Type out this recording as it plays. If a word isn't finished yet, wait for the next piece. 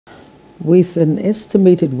With an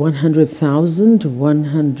estimated 100,000 to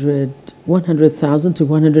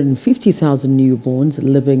 150,000 newborns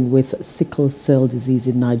living with sickle cell disease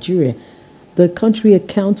in Nigeria, the country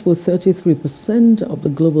accounts for 33% of the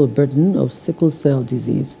global burden of sickle cell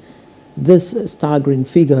disease. This staggering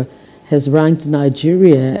figure has ranked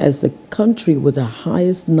Nigeria as the country with the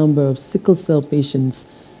highest number of sickle cell patients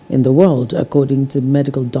in the world, according to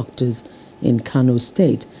medical doctors in Kano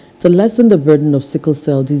State. To lessen the burden of sickle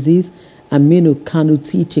cell disease, Kano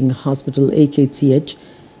Teaching Hospital AKTH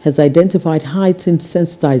has identified heightened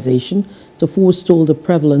sensitization to forestall the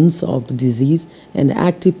prevalence of the disease and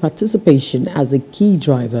active participation as a key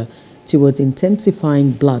driver towards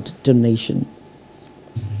intensifying blood donation.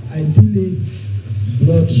 Ideally,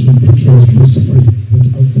 blood should be transfusion-free, but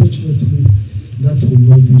unfortunately, that will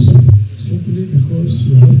not be so. Simply because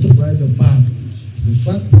you have to buy the bag. The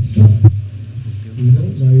bag itself,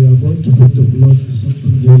 that you are going to put the blood is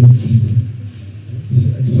something very easy.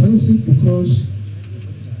 It's expensive because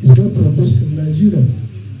it's not produced in Nigeria.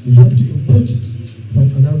 You have to import it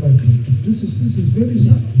from another country. This is very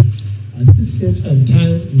sad. At this age and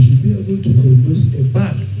time, we should be able to produce a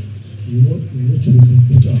bag, in which we can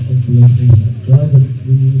put our own blood inside, rather than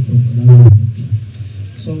bringing it from another country.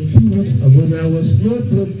 Some few months ago, there was no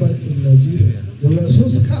blood bag in Nigeria. They were so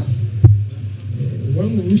scarce.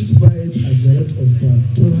 When we used to buy it at the rate of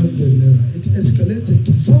 200 naira, it escalated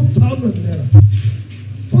to 4,000 naira.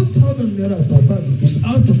 4,000 naira per bag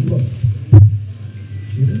without a blood.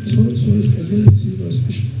 So it's a very serious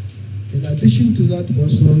issue. In addition to that,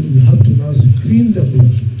 also you have to now screen the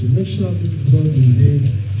blood to make sure this is not being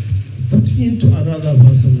put into another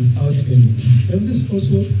person without any issue. And this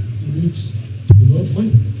also needs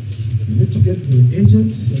money. You need to get the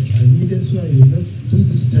agents that are needed so you do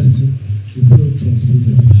this testing before you transfer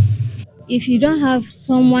the patient. If you don't have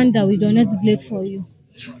someone that will donate blood for you,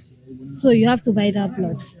 so you have to buy that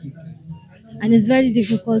blood. And it's very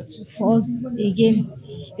difficult for us again.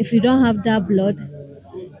 If you don't have that blood,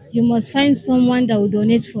 you must find someone that will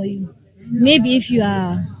donate for you. Maybe if you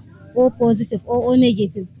are O positive or O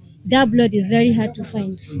negative, that blood is very hard to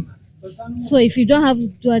find. So if you don't have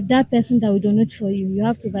that person that will donate for you, you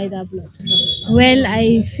have to buy that blood. Well,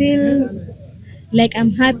 I feel like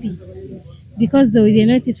I'm happy because they will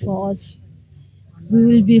donate it for us. We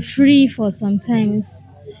will be free for some times,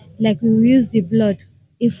 like we will use the blood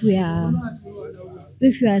if we are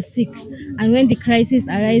sick, and when the crisis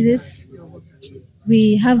arises,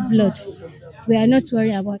 we have blood. We are not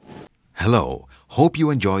worried about it. Hello, hope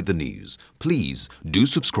you enjoyed the news. Please do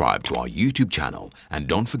subscribe to our YouTube channel and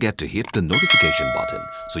don't forget to hit the notification button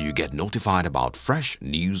so you get notified about fresh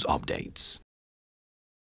news updates.